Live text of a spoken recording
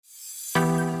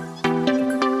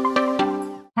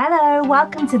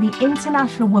welcome to the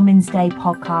International Women's Day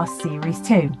podcast series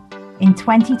 2. In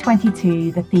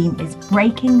 2022, the theme is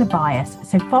breaking the bias.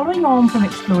 So following on from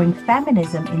exploring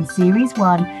feminism in series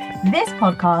 1, this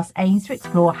podcast aims to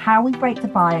explore how we break the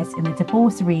bias in the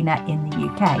divorce arena in the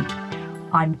UK.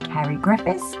 I'm Kerry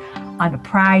Griffiths. I'm a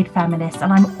proud feminist,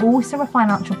 and I'm also a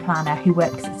financial planner who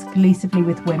works exclusively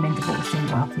with women divorcing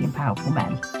wealthy and powerful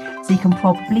men. So you can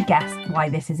probably guess why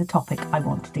this is a topic I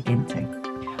want to dig into.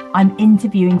 I'm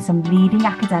interviewing some leading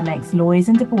academics, lawyers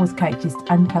and divorce coaches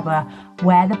to uncover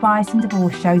where the bias in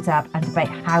divorce shows up and debate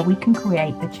how we can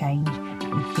create the change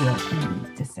we feel we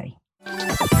need to see.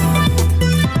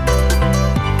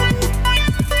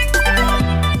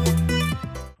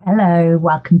 Hello,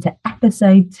 welcome to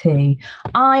episode 2.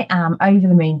 I am over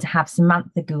the moon to have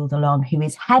Samantha Gould along, who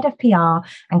is head of PR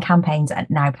and campaigns at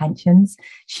Now Pensions.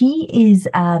 She is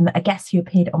a guest who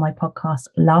appeared on my podcast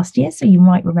last year, so you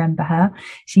might remember her.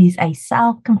 She's a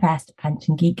self-confessed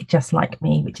pension geek, just like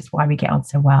me, which is why we get on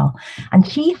so well. And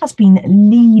she has been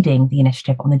leading the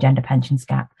initiative on the gender pensions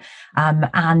gap.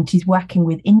 And she's working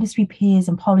with industry peers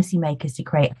and policymakers to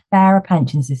create a fairer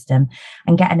pension system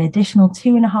and get an additional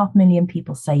 2.5 million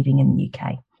people saving in the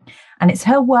UK. And it's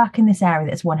her work in this area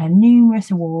that has won her numerous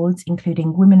awards,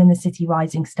 including Women in the City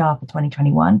Rising Star for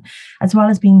 2021, as well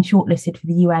as being shortlisted for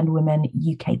the UN Women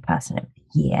UK Person of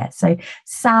the Year. So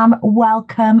Sam,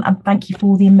 welcome, and thank you for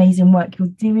all the amazing work you're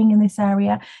doing in this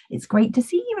area. It's great to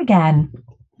see you again.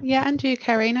 Yeah, and you,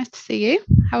 Kerry, nice to see you.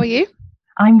 How are you?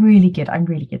 I'm really good,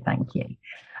 thank you.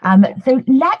 So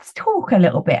let's talk a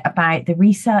little bit about the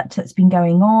research that's been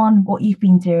going on, what you've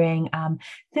been doing.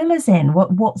 Fill us in.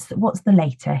 What's the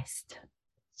latest?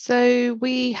 So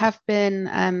we have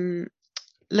been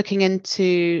looking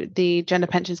into the gender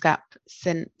pensions gap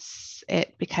since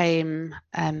it became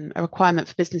a requirement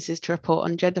for businesses to report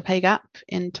on gender pay gap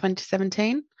in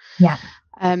 2017. Yeah.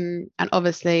 And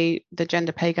obviously the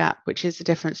gender pay gap, which is the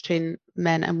difference between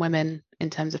men and women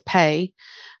in terms of pay,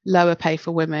 lower pay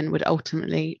for women would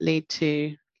ultimately lead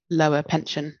to lower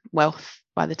pension wealth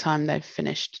by the time they've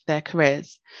finished their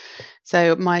careers.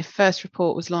 So my first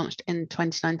report was launched in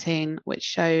 2019, which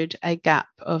showed a gap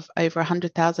of over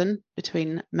 100,000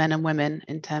 between men and women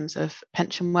in terms of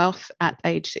pension wealth at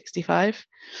age 65.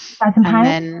 And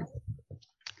then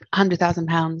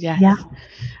 £100,000, yes. Yeah.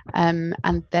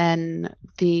 And then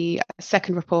the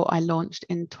second report I launched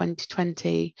in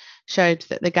 2020 showed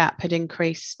that the gap had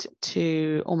increased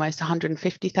to almost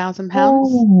 £150,000.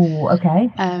 Oh, okay.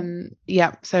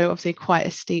 Yeah, so obviously quite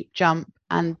a steep jump,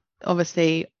 and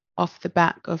obviously off the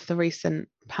back of the recent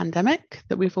pandemic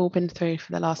that we've all been through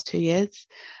for the last 2 years,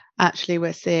 actually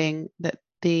we're seeing that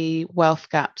the wealth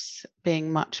gaps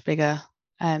being much bigger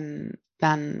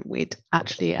than we'd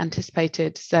actually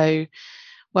anticipated. So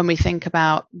when we think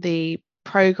about the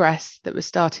progress that was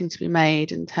starting to be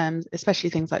made in terms, especially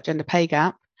things like gender pay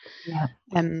gap,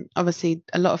 obviously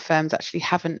a lot of firms actually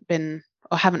haven't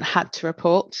had to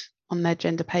report on their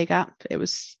gender pay gap. It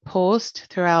was paused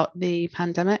throughout the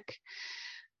pandemic,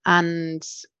 and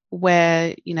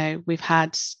where we've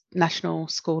had national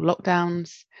school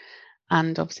lockdowns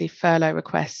and obviously furlough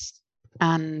requests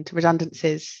and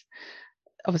redundancies,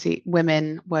 obviously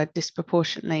women were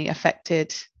disproportionately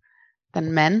affected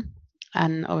than men,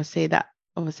 and obviously that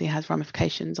has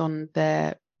ramifications on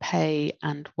their pay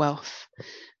and wealth.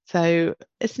 So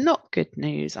it's not good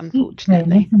news,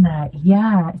 unfortunately. Isn't it?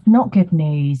 Yeah, it's not good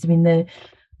news. I mean, the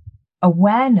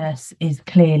awareness is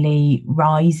clearly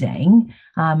rising,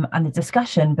 and the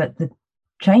discussion, but the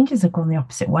changes have gone the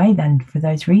opposite way then for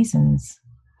those reasons.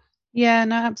 Yeah,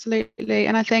 no, absolutely.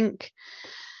 And I think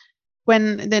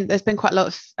there's been quite a lot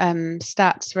of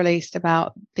stats released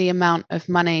about the amount of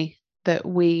money that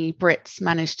we Brits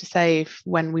managed to save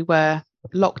when we were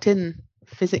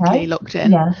physically locked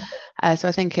in. Yeah. So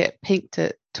I think it peaked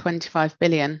at 25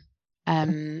 billion.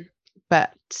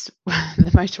 But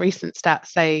the most recent stats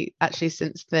say actually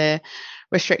since the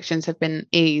restrictions have been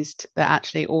eased, that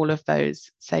actually all of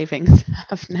those savings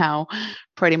have now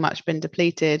pretty much been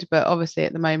depleted. But obviously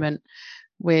at the moment,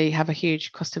 we have a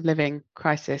huge cost of living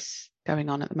crisis going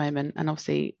on at the moment, and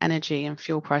obviously energy and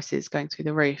fuel prices going through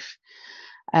the roof.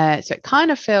 So it kind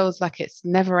of feels like it's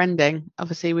never ending.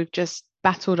 Obviously, we've just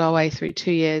battled our way through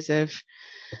 2 years of,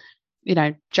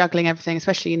 juggling everything,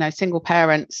 especially, single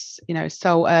parents,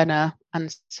 sole earner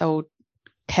and sole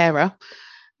carer.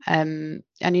 And,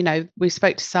 we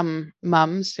spoke to some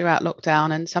mums throughout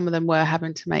lockdown, and some of them were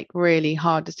having to make really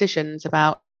hard decisions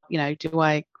about, do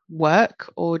I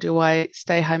work or do I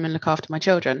stay home and look after my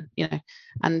children?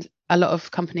 And a lot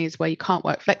of companies where you can't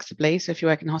work flexibly. So if you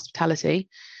work in hospitality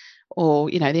or,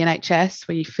 the NHS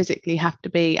where you physically have to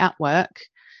be at work,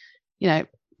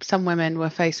 some women were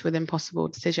faced with impossible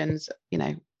decisions,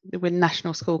 with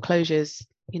national school closures.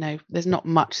 There's not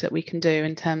much that we can do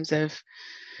in terms of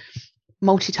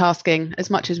multitasking as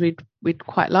much as we'd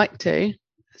quite like to.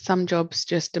 Some jobs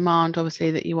just demand,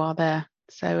 obviously, that you are there.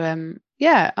 So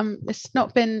it's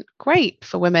not been great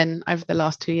for women over the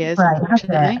last 2 years, Right, has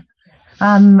unfortunately. it?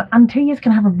 And 2 years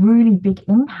can have a really big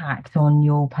impact on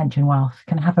your pension wealth,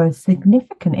 can have a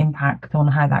significant impact on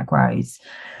how that grows.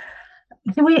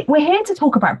 So we're here to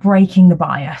talk about breaking the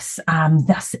bias.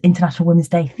 That's International Women's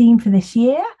Day theme for this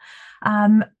year.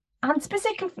 And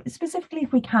specifically,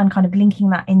 if we can, kind of linking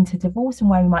that into divorce and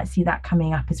where we might see that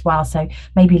coming up as well. So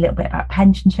maybe a little bit about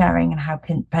pension sharing and how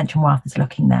pension wealth is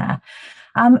looking there.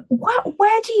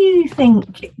 Where do you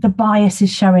think the bias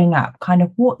is showing up? Kind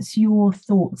of what's your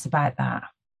thoughts about that?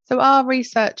 So our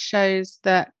research shows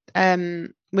that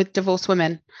with divorced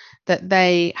women, that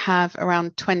they have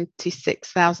around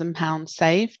 £26,000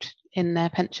 saved in their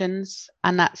pensions,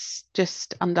 and that's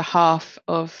just under half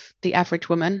of the average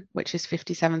woman, which is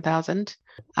 57,000,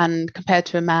 and compared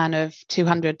to a man of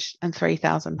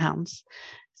 £203,000.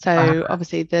 So Wow.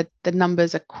 Obviously the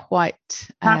numbers are quite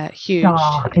huge.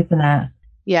 Dark, isn't it?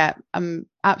 Yeah,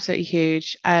 absolutely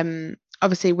huge.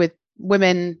 Obviously with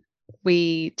women,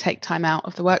 we take time out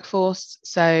of the workforce.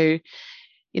 So,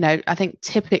 I think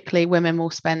typically women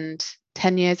will spend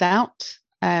 10 years out,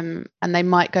 and they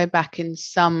might go back in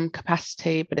some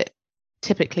capacity, but it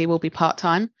typically will be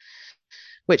part-time,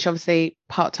 which obviously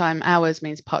part-time hours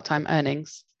means part-time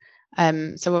earnings.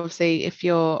 So obviously if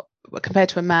you're compared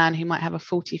to a man who might have a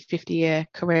 40, 50-year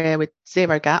career with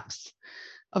zero gaps,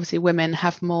 obviously women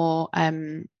have more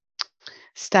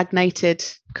stagnated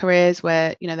careers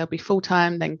where they'll be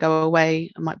full-time, then go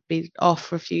away and might be off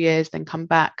for a few years, then come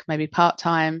back, maybe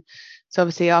part-time. So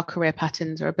obviously our career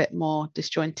patterns are a bit more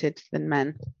disjointed than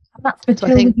men. And that's for So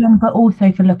I think, children, but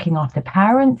also for looking after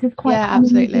parents is quite common,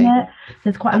 absolutely. isn't it?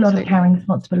 There's quite a lot of caring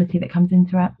responsibility that comes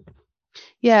into it.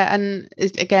 Yeah, and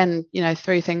again,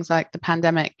 through things like the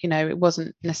pandemic, it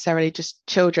wasn't necessarily just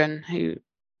children who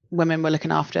women were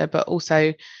looking after, but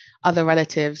also other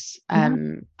relatives.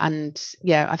 And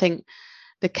I think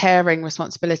the caring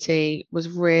responsibility was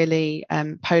really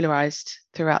polarized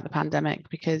throughout the pandemic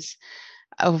because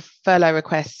of furlough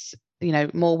requests.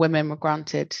 More women were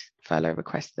granted furlough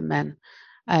requests than men.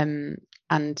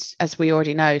 And as we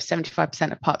already know,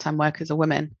 75% of part-time workers are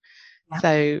women. Yeah.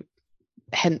 So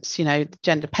hence, the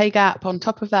gender pay gap on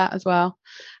top of that as well.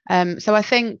 So I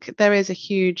think there is a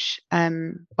huge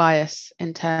bias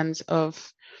in terms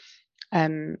of,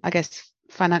 I guess,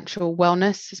 financial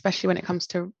wellness, especially when it comes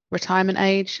to retirement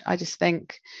age. I just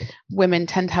think women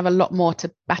tend to have a lot more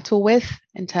to battle with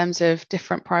in terms of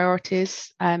different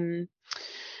priorities.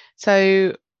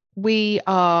 So we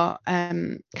are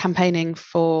campaigning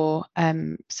for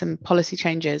some policy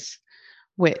changes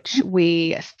which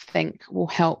we think will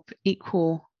help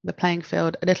equal the playing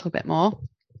field a little bit more.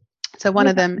 So one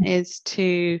of them is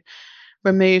to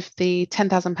remove the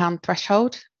 £10,000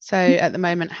 threshold. So at the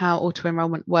moment, how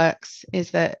auto-enrolment works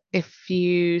is that if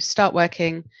you start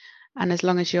working and as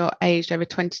long as you're aged over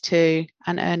 22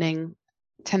 and earning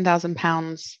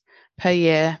 £10,000 per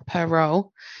year per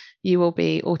role, you will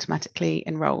be automatically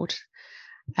enrolled.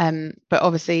 But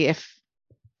obviously, if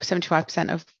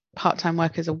 75% of part-time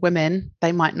workers are women,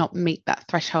 they might not meet that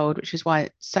threshold, which is why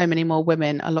so many more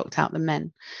women are locked out than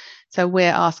men. So we're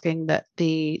asking that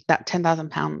that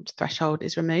 £10,000 threshold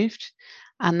is removed,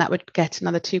 and that would get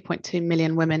another 2.2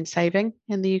 million women saving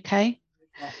in the UK.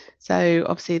 Yeah. So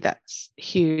obviously that's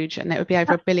huge, and it would be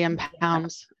over £1 billion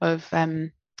of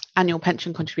annual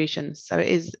pension contributions. So it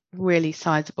is really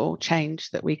sizable change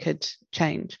that we could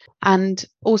change, and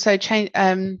also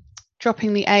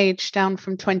dropping the age down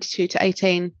from 22 to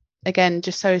 18. Again,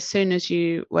 just so as soon as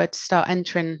you were to start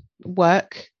entering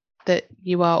work, that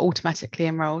you are automatically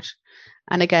enrolled.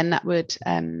 And again, that would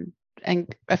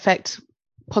affect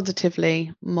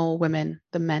positively more women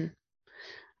than men.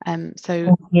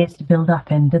 So years to build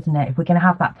up in, doesn't it? If we're going to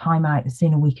have that time out, the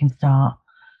sooner we can start.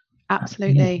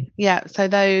 Absolutely. Yeah. So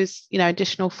those,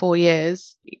 additional 4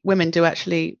 years, women do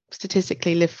actually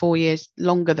statistically live 4 years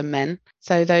longer than men.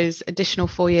 So those additional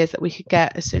 4 years that we could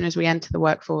get as soon as we enter the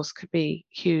workforce could be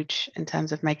huge in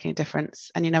terms of making a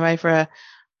difference. And, over a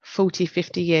 40,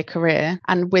 50-year career,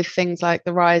 and with things like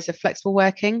the rise of flexible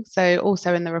working. So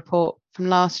also in the report from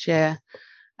last year,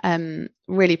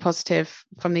 really positive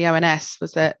from the ONS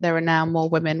was that there are now more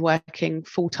women working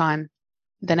full-time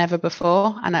than ever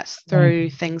before, and that's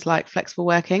through things like flexible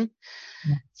working.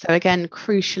 Yeah. So again,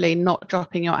 crucially, not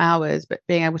dropping your hours, but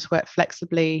being able to work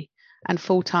flexibly and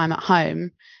full-time at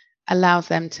home allows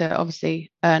them to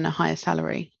obviously earn a higher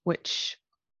salary, which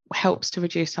helps to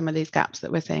reduce some of these gaps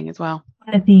that we're seeing as well.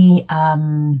 One of the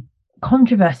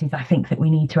controversies I think that we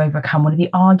need to overcome, one of the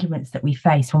arguments that we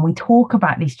face when we talk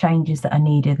about these changes that are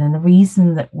needed and the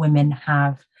reason that women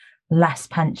have less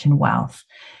pension wealth,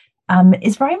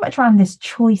 is very much around this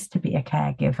choice to be a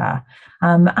caregiver.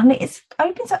 And it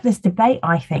opens up this debate,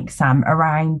 I think, Sam,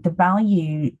 around the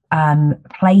value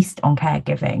placed on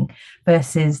caregiving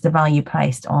versus the value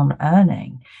placed on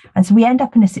earning. And so we end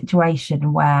up in a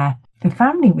situation where, for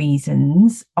family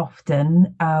reasons,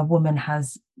 often a woman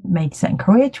has made certain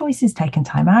career choices, taken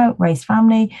time out, raised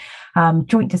family,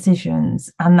 joint decisions,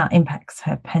 and that impacts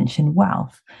her pension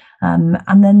wealth.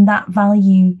 And then that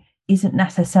value isn't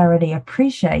necessarily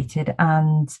appreciated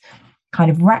and kind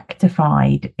of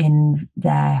rectified in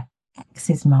their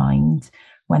ex's mind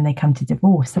when they come to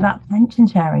divorce. So that pension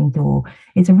sharing door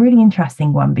is a really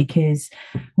interesting one, because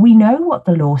we know what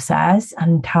the law says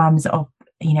in terms of,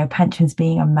 you know, pensions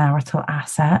being a marital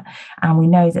asset, and we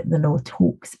know that the law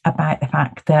talks about the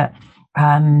fact that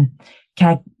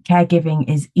caregiving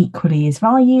is equally as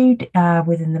valued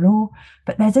within the law.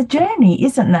 But there's a journey,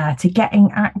 isn't there, to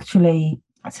getting actually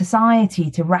society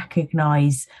to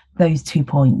recognise those 2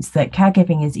 points, that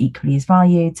caregiving is equally as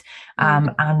valued,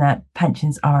 and that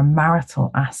pensions are a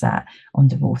marital asset on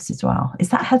divorce as well.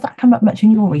 Has that come up much in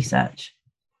your research?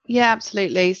 Yeah,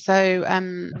 absolutely. So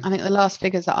I think the last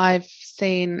figures that I've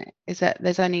seen is that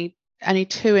there's only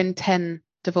 2 in 10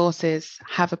 divorces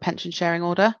have a pension sharing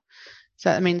order. So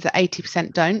that means that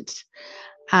 80% don't.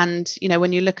 And, you know,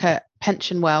 when you look at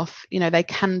pension wealth, you know, they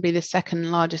can be the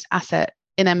second largest asset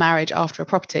in a marriage after a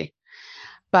property.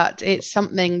 But it's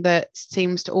something that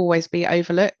seems to always be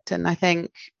overlooked. And I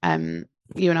think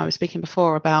you and I were speaking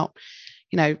before about,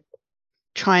 you know,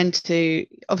 trying to,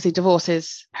 obviously divorce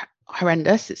is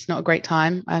horrendous. It's not a great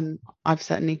time. I've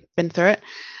certainly been through it.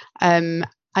 And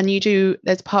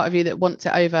there's part of you that wants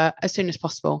it over as soon as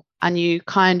possible. And you're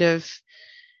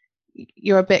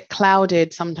a bit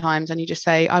clouded sometimes, and you just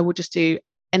say, I will just do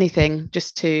anything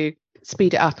just to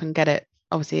speed it up and get it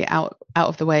obviously out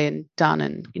of the way and done,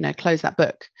 and, you know, close that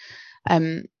book.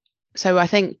 So I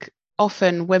think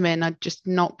often women are just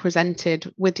not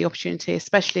presented with the opportunity,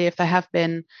 especially if they have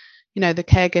been, you know, the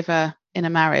caregiver in a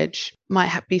marriage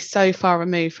might be so far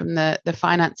removed from the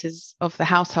finances of the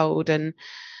household, and,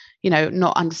 you know,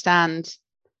 not understand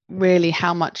really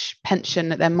how much pension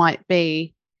that there might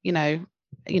be, you know,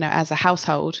 as a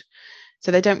household.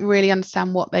 So they don't really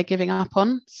understand what they're giving up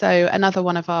on. So another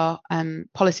one of our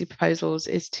policy proposals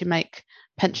is to make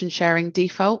pension sharing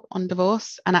default on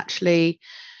divorce, and actually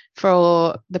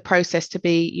for the process to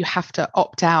be, you have to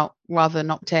opt out rather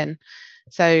than opt in.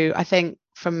 So I think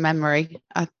from memory,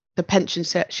 the pension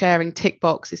sharing tick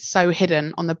box is so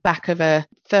hidden on the back of a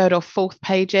 3rd or 4th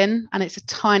page in, and it's a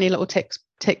tiny little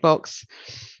tick box.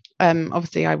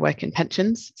 Obviously I work in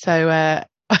pensions, so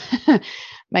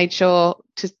made sure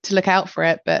to look out for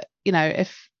it. But, you know,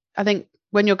 I think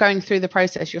when you're going through the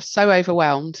process, you're so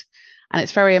overwhelmed and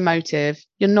it's very emotive.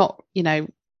 You're not, you know,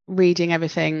 reading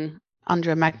everything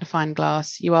under a magnifying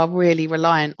glass. You are really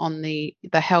reliant on the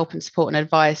help and support and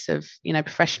advice of, you know,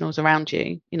 professionals around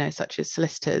you, you know, such as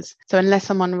solicitors. So unless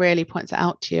someone really points it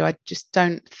out to you, I just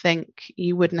don't think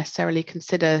you would necessarily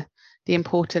consider the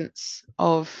importance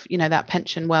of, you know, that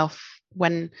pension wealth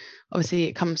when obviously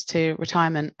it comes to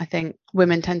retirement. I think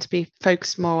women tend to be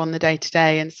focused more on the day to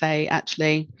day and say,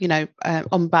 actually, you know,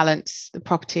 on balance, the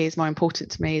property is more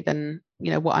important to me than,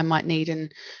 you know, what I might need in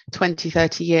 20,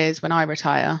 30 years when I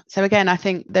retire. So again, I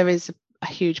think there is a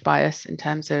huge bias in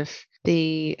terms of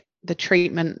the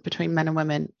treatment between men and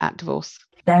women at divorce.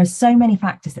 There are so many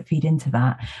factors that feed into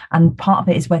that. And part of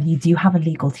it is whether you do have a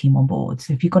legal team on board.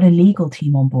 So if you've got a legal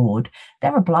team on board,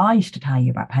 they're obliged to tell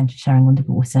you about pension sharing on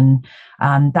divorce. And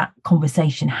that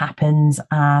conversation happens,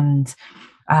 and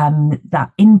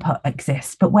that input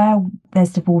exists. But where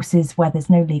there's divorces where there's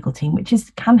no legal team, which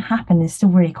can happen, is still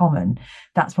really common,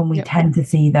 that's when we tend to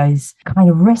see those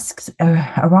kind of risks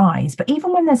arise. But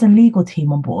even when there's a legal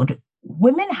team on board,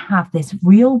 women have this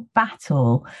real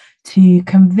battle to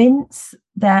convince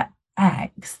their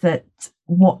ex that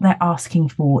what they're asking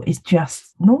for is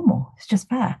just normal, it's just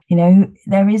fair. You know,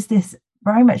 there is this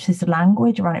very much this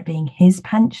language around it being his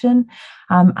pension,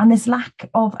 and this lack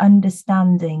of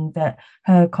understanding that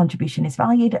her contribution is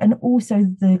valued, and also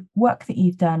the work that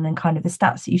you've done and kind of the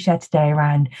stats that you shared today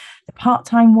around the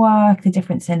part-time work, the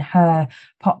difference in her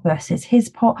pot versus his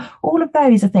pot. All of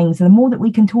those are things, and the more that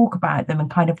we can talk about them and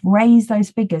kind of raise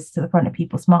those figures to the front of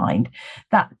people's mind,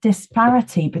 that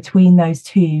disparity between those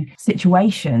two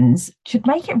situations should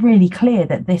make it really clear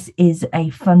that this is a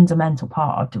fundamental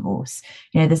part of divorce.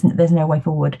 You know, there's no way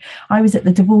forward. I was at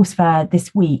the divorce fair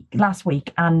last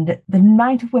week, and the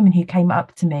amount of women who came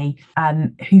up to me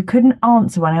who couldn't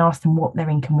answer when I asked them what their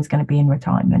income was going to be in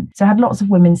retirement. So I had lots of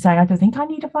women saying, I don't think I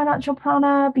need a financial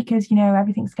planner because,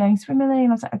 everything's going swimmingly. And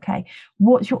I was like, okay,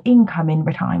 what's your income in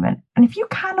retirement? And if you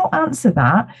cannot answer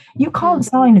that, you can't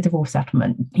sign a divorce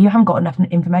settlement. You haven't got enough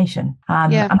information.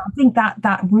 And I think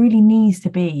that really needs to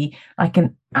be like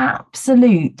an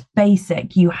absolute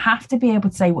basic. You have to be able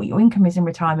to say what your income is in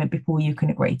retirement before you can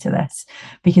agree to this,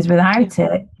 because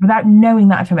without knowing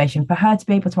that information, for her to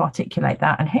be able to articulate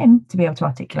that and him to be able to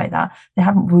articulate that, they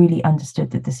haven't really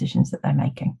understood the decisions that they're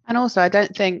making. And also, I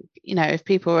don't think, if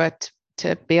people were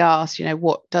to be asked,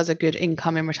 what does a good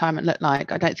income in retirement look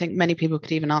like, I don't think many people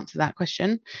could even answer that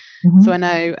question. So I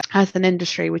know as an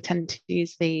industry, we tend to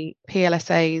use the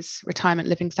PLSA's retirement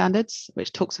living standards,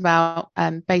 which talks about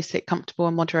basic, comfortable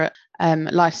and moderate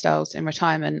lifestyles in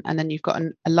retirement. And then you've got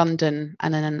a London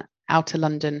and then an outer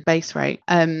London base rate.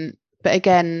 But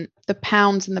again, the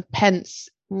pounds and the pence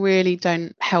really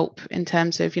don't help in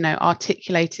terms of,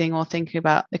 articulating or thinking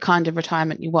about the kind of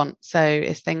retirement you want. So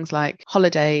it's things like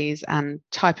holidays and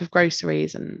type of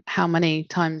groceries and how many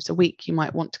times a week you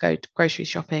might want to go to grocery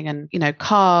shopping, and,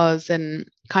 cars, and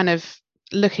kind of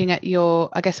looking at your,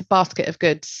 I guess, a basket of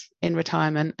goods in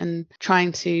retirement and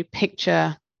trying to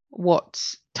picture what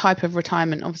type of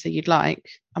retirement obviously you'd like.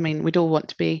 I mean, we'd all want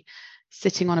to be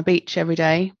sitting on a beach every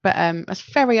day, but that's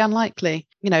very unlikely.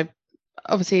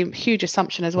 Obviously a huge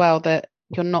assumption as well that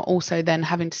you're not also then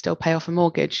having to still pay off a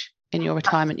mortgage in your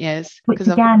retirement years, which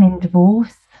again in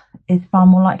divorce is far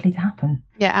more likely to happen.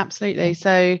 Yeah, absolutely.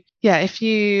 So if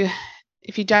you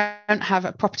don't have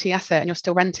a property asset and you're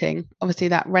still renting, obviously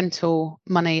that rental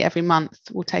money every month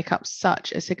will take up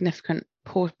such a significant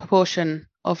proportion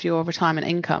of your retirement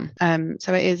income.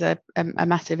 So it is a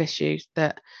massive issue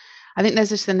that I think there's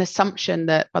just an assumption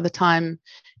that by the time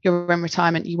you're in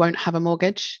retirement you won't have a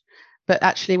mortgage. But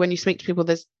actually, when you speak to people,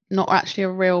 there's not actually a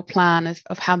real plan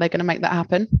of how they're going to make that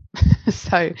happen.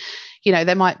 So,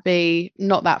 they might be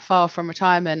not that far from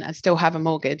retirement and still have a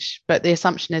mortgage, but the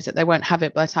assumption is that they won't have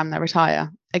it by the time they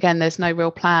retire. Again, there's no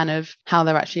real plan of how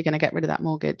they're actually going to get rid of that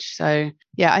mortgage. So,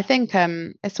 I think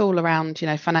it's all around,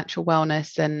 financial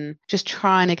wellness and just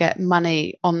trying to get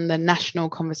money on the national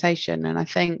conversation. And I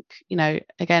think,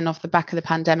 again, off the back of the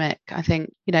pandemic, I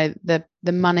think, the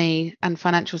money and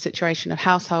financial situation of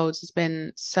households has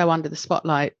been so under the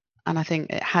spotlight. And I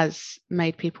think it has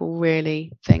made people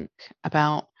really think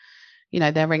about,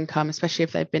 their income, especially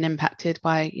if they've been impacted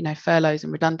by, furloughs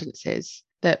and redundancies,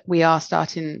 that we are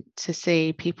starting to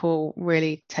see people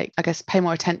really pay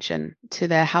more attention to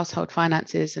their household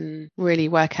finances and really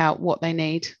work out what they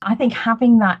need. I think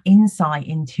having that insight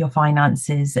into your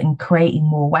finances and creating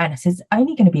more awareness is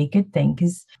only going to be a good thing,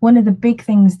 because one of the big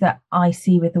things that I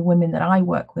see with the women that I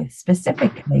work with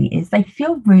specifically is they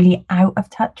feel really out of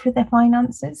touch with their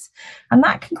finances. And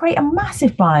that can create a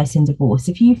massive bias in divorce.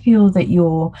 If you feel that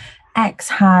your ex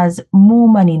has more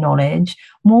money knowledge,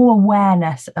 more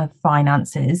awareness of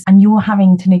finances, and you're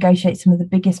having to negotiate some of the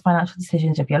biggest financial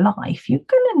decisions of your life, you're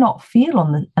going to not feel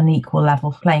on an equal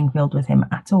level playing field with him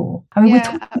at all. I mean, we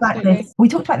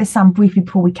talked about this, Sam, briefly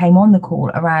before we came on the call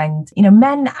around,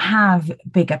 men have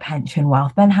bigger pension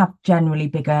wealth, men have generally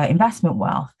bigger investment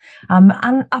wealth. And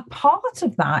a part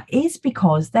of that is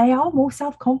because they are more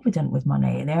self-confident with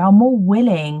money. They are more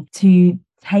willing to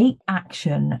take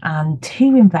action and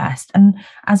to invest. And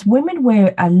as women,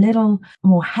 we're a little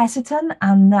more hesitant,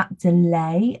 and that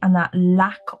delay and that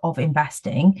lack of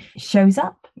investing shows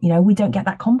up. We don't get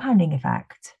that compounding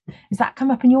effect. Does that come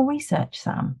up in your research,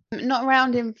 Sam? Not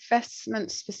around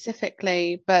investment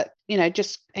specifically, but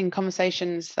just in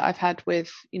conversations that I've had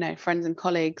with friends and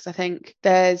colleagues, I think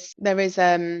there is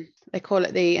they call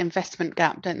it the investment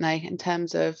gap, don't they, in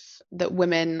terms of that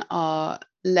women are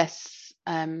less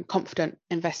confident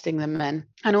investing than men.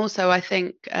 And also I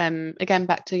think again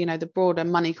back to the broader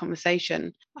money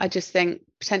conversation, I just think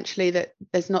potentially that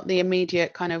there's not the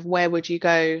immediate kind of where would you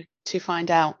go to find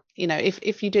out,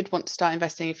 if you did want to start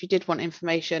investing, if you did want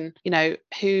information,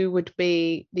 who would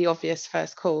be the obvious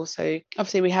first call. So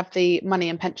obviously we have the Money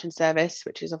and Pension Service,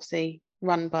 which is obviously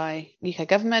run by UK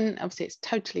government. Obviously it's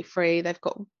totally free. They've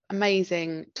got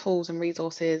amazing tools and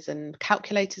resources and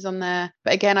calculators on there.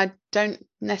 But again, I don't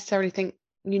necessarily think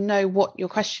what your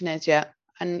question is yet.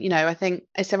 And, I think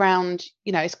it's around,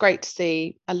 it's great to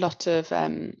see a lot of,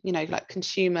 like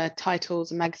consumer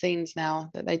titles and magazines now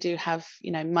that they do have,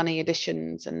 money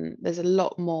editions, and there's a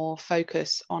lot more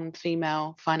focus on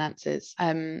female finances.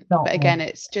 But again,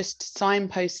 it's just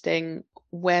signposting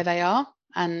where they are.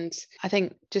 And I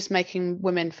think just making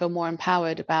women feel more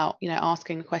empowered about,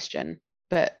 asking the question.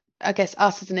 But I guess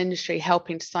us as an industry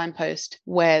helping to signpost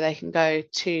where they can go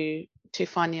to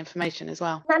find the information as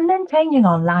well. And then changing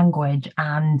our language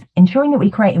and ensuring that we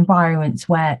create environments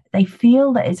where they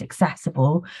feel that it's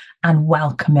accessible and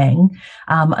welcoming,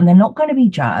 and they're not going to be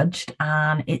judged,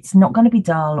 and it's not going to be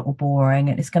dull or boring,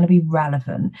 and it's going to be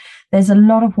relevant. There's a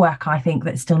lot of work, I think,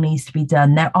 that still needs to be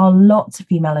done. There are lots of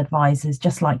female advisors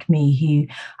just like me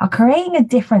who are creating a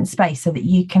different space so that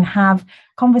you can have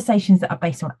conversations that are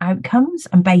based on outcomes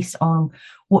and based on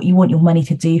what you want your money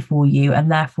to do for you, and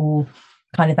therefore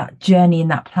kind of that journey and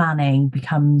that planning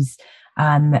becomes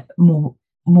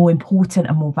more important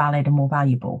and more valid and more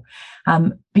valuable.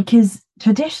 Because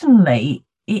traditionally,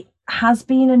 it has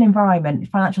been an environment,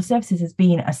 financial services has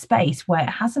been a space where it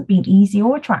hasn't been easy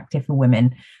or attractive for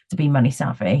women to be money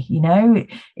savvy. You know,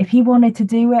 if he wanted to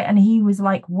do it and he was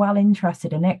like well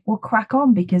interested in it, we'll crack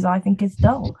on, because I think it's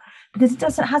dull, because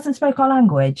hasn't spoke our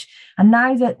language. And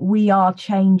now that we are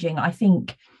changing, I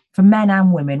think for men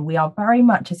and women, we are very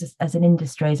much as an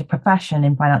industry, as a profession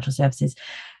in financial services,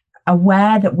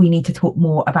 aware that we need to talk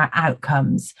more about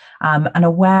outcomes, and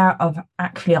aware of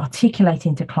actually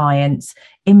articulating to clients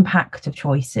impact of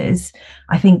choices.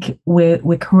 I think we're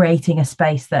creating a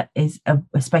space that is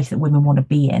a space that women want to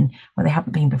be in, where they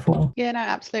haven't been before. Yeah, no,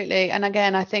 absolutely. And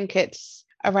again, I think it's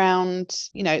around,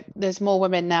 there's more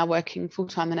women now working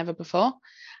full-time than ever before.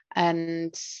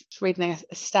 And reading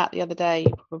a stat the other day,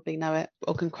 you probably know it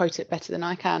or can quote it better than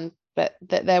I can, but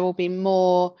that there will be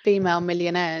more female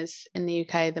millionaires in the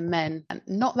UK than men, and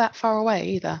not that far away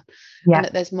either. Yeah. And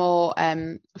that there's more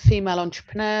female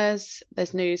entrepreneurs,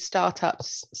 there's new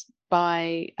startups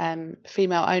by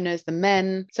female owners than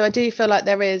men. So I do feel like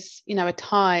there is, a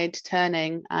tide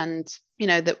turning, and,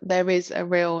 that there is a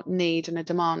real need and a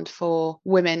demand for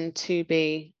women to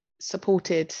be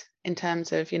supported in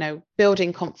terms of,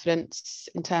 building confidence,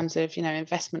 in terms of,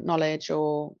 investment knowledge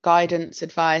or guidance,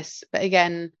 advice, but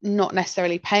again, not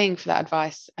necessarily paying for that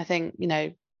advice. I think,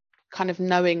 kind of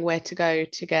knowing where to go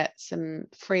to get some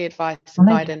free advice and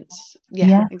guidance.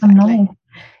 Yeah, exactly.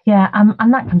 Yeah,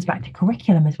 and that comes back to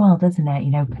curriculum as well, doesn't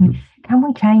it? Can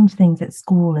we change things at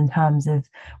school in terms of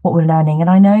what we're learning? And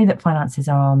I know that finances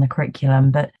are on the curriculum,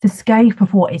 but the scope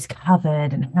of what is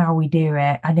covered and how we do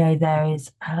it, I know there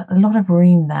is a lot of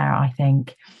room there, I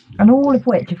think. And all of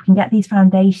which, if we can get these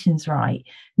foundations right,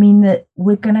 mean that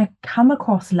we're going to come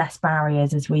across less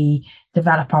barriers as we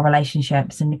develop our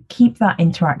relationships and keep that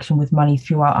interaction with money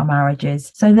throughout our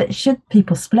marriages, so that should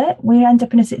people split, we end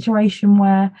up in a situation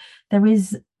where there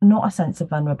is not a sense of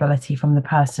vulnerability from the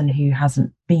person who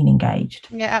hasn't been engaged.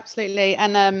 Yeah, absolutely.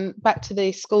 And back to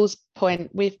the schools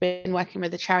point, we've been working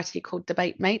with a charity called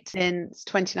Debate Mate since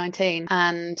 2019.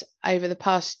 And over the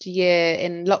past year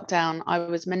in lockdown, I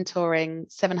was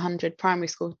mentoring 700 primary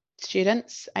school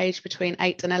students aged between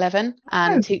 8 and 11,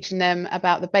 and teaching them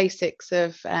about the basics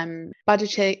of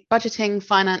budgeting,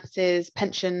 finances,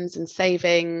 pensions and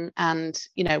saving, and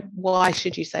why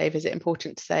should you save, is it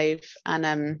important to save?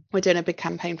 And we're doing a big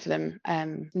campaign for them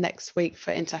next week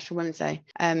for International Women's Day.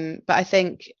 But I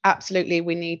think absolutely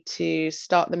we need to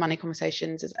start the money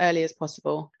conversations as early as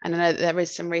possible. And I know that there is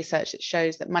some research that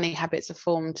shows that money habits are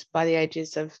formed by the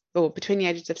ages of, or between the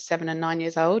ages of 7 and 9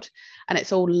 years old, and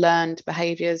it's all learned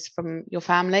behaviours from your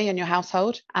family and your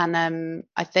household. And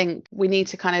I think we need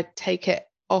to kind of take it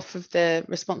off of the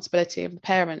responsibility of the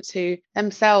parents, who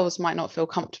themselves might not feel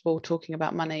comfortable talking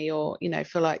about money, or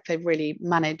feel like they've really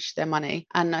managed their money.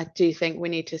 And I do think we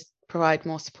need to provide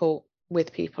more support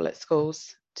with people at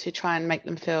schools to try and make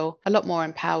them feel a lot more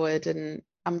empowered. And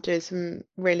I'm doing some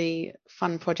really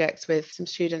fun projects with some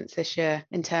students this year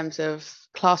in terms of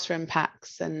classroom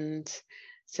packs and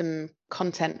some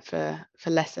content for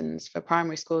lessons for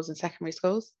primary schools and secondary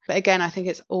schools. But again, I think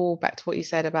it's all back to what you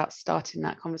said about starting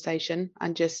that conversation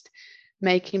and just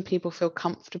making people feel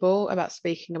comfortable about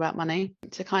speaking about money,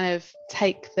 to kind of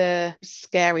take the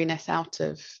scariness out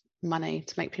of money,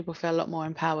 to make people feel a lot more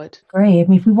empowered. Agree. I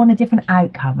mean, if we want a different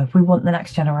outcome, if we want the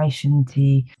next generation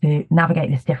to navigate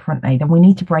this differently, then we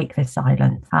need to break this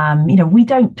silence. We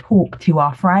don't talk to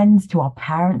our friends, to our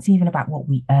parents, even about what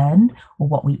we earn or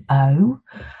what we owe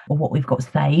or what we've got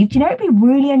saved. It'd be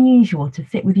really unusual to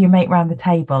sit with your mate around the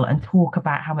table and talk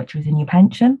about how much was in your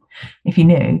pension. If you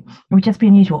knew, it would just be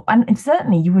unusual. And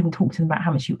certainly you wouldn't talk to them about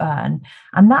how much you earn.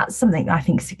 And that's something I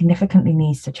think significantly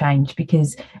needs to change,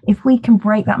 because if we can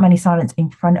break that money silence in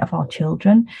front of our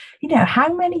children,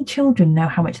 how many children know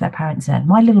how much their parents earn?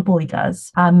 My little boy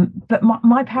does. But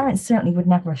my parents certainly would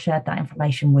never have shared that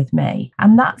information with me.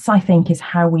 And that's, I think, is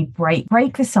how we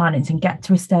break the silence and get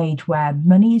to a stage where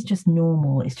money is just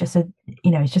normal. It's just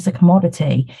it's just a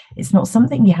commodity. It's not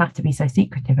something you have to be so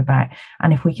secretive about.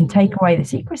 And if we can take away the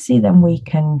secrecy, then we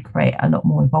can create a lot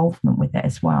more involvement with it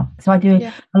as well. So I do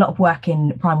a lot of work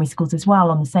in primary schools as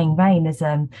well, on the same vein as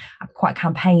quite a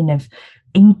campaign of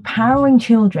empowering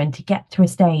children to get to a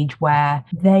stage where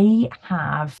they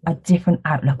have a different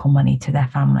outlook on money to their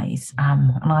families.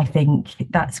 And I think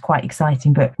that's quite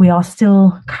exciting. But we are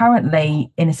still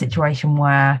currently in a situation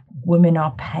where women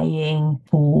are paying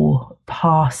for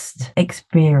past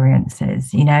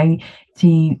experiences,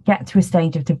 to get to a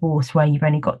stage of divorce where you've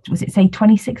only got, was it say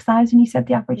 26,000, you said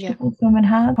the average divorce woman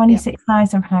had?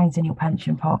 £26,000 in your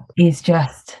pension pot is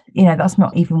just, that's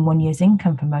not even 1 year's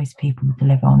income for most people to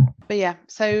live on. But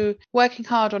so working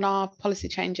hard on our policy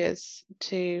changes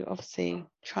to obviously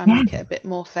try and make it a bit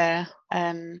more fair.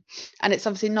 And it's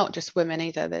obviously not just women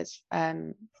either. There's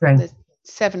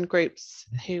 7 groups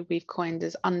who we've coined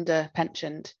as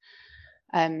under-pensioned,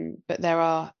 but there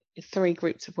are 3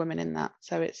 groups of women in that.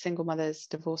 So it's single mothers,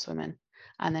 divorced women,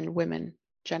 and then women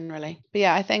generally. But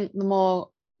I think the more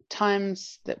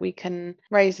times that we can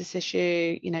raise this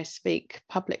issue, speak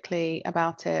publicly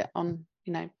about it on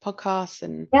podcasts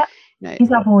and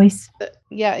use our voice.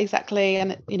 Exactly.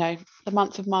 And the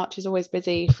month of March is always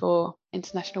busy for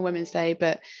International Women's Day,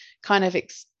 but kind of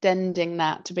extending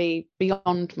that to be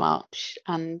beyond March,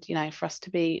 and for us to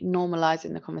be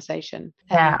normalizing the conversation.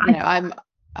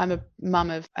 I'm a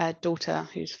mum of a daughter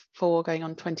who's 4 going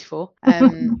on 24,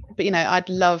 but I'd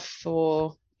love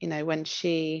for when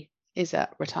she is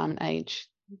at retirement age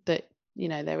that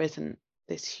there isn't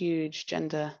this huge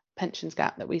gender pensions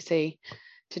gap that we see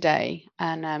today,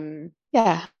 and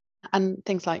and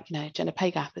things like gender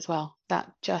pay gap as well,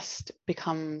 that just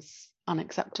becomes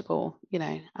unacceptable,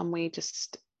 and we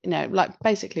just like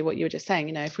basically what you were just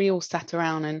saying, if we all sat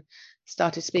around and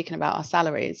started speaking about our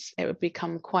salaries, it would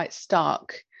become quite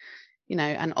stark,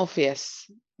 and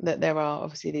obvious that there are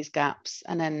obviously these gaps.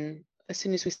 And then as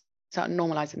soon as we start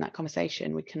normalizing that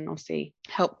conversation, we can obviously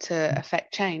help to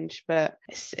affect change. But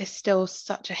it's still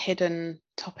such a hidden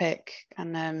topic,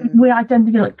 and I don't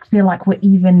feel like we're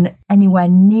even anywhere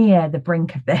near the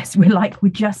brink of this. We're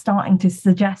just starting to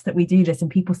suggest that we do this,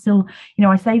 and people still,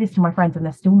 I say this to my friends and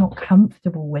they're still not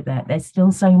comfortable with it. There's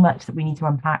still so much that we need to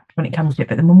unpack when it comes to it,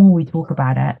 but the more we talk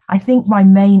about it, I think my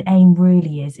main aim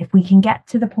really is if we can get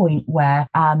to the point where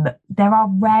there are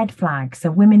red flags. So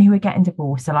women who are getting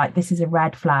divorced are like, this is a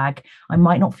red flag. I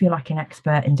might not feel like an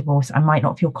expert in divorce, I might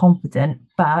not feel confident,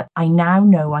 but I now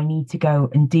know I need to go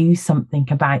and do something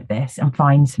about this and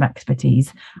find some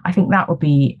expertise. I think that would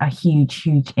be a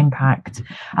huge impact.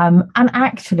 And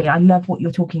actually, I love what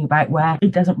you're talking about, where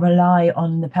it doesn't rely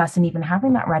on the person even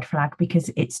having that red flag, because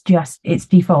it's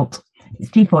default. It's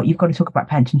default. You've got to talk about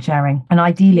pension sharing. And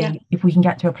ideally, if we can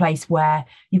get to a place where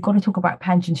you've got to talk about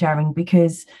pension sharing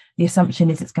because the assumption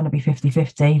is it's going to be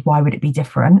 50-50, why would it be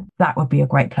different? That would be a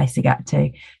great place to get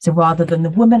to. So rather than the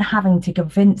woman having to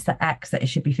convince the ex that it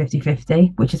should be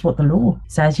 50-50, which is what the law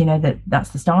says, that's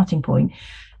the starting point,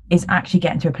 is actually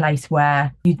getting to a place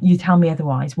where you tell me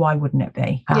otherwise, why wouldn't it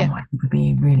be? I think it would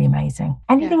be really amazing.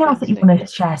 Anything else that you want to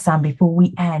share, Sam, before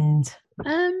we end?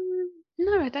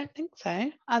 No, I don't think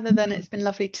so, other than it's been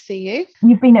lovely to see you.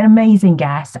 You've been an amazing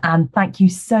guest, and thank you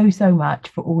so much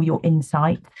for all your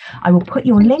insight. I will put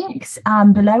your links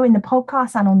below in the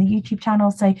podcast and on the YouTube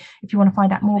channel, so if you want to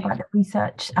find out more about the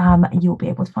research, you'll be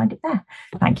able to find it there.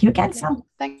 Thank you again, Sam.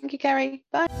 Thank you, Kerry.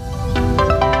 Bye.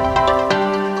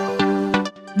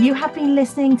 You have been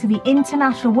listening to the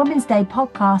International Women's Day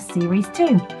podcast series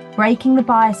 2, Breaking the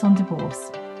Bias on Divorce.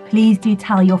 Please do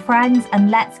tell your friends,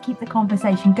 and let's keep the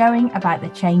conversation going about the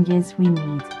changes we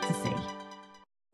need to see.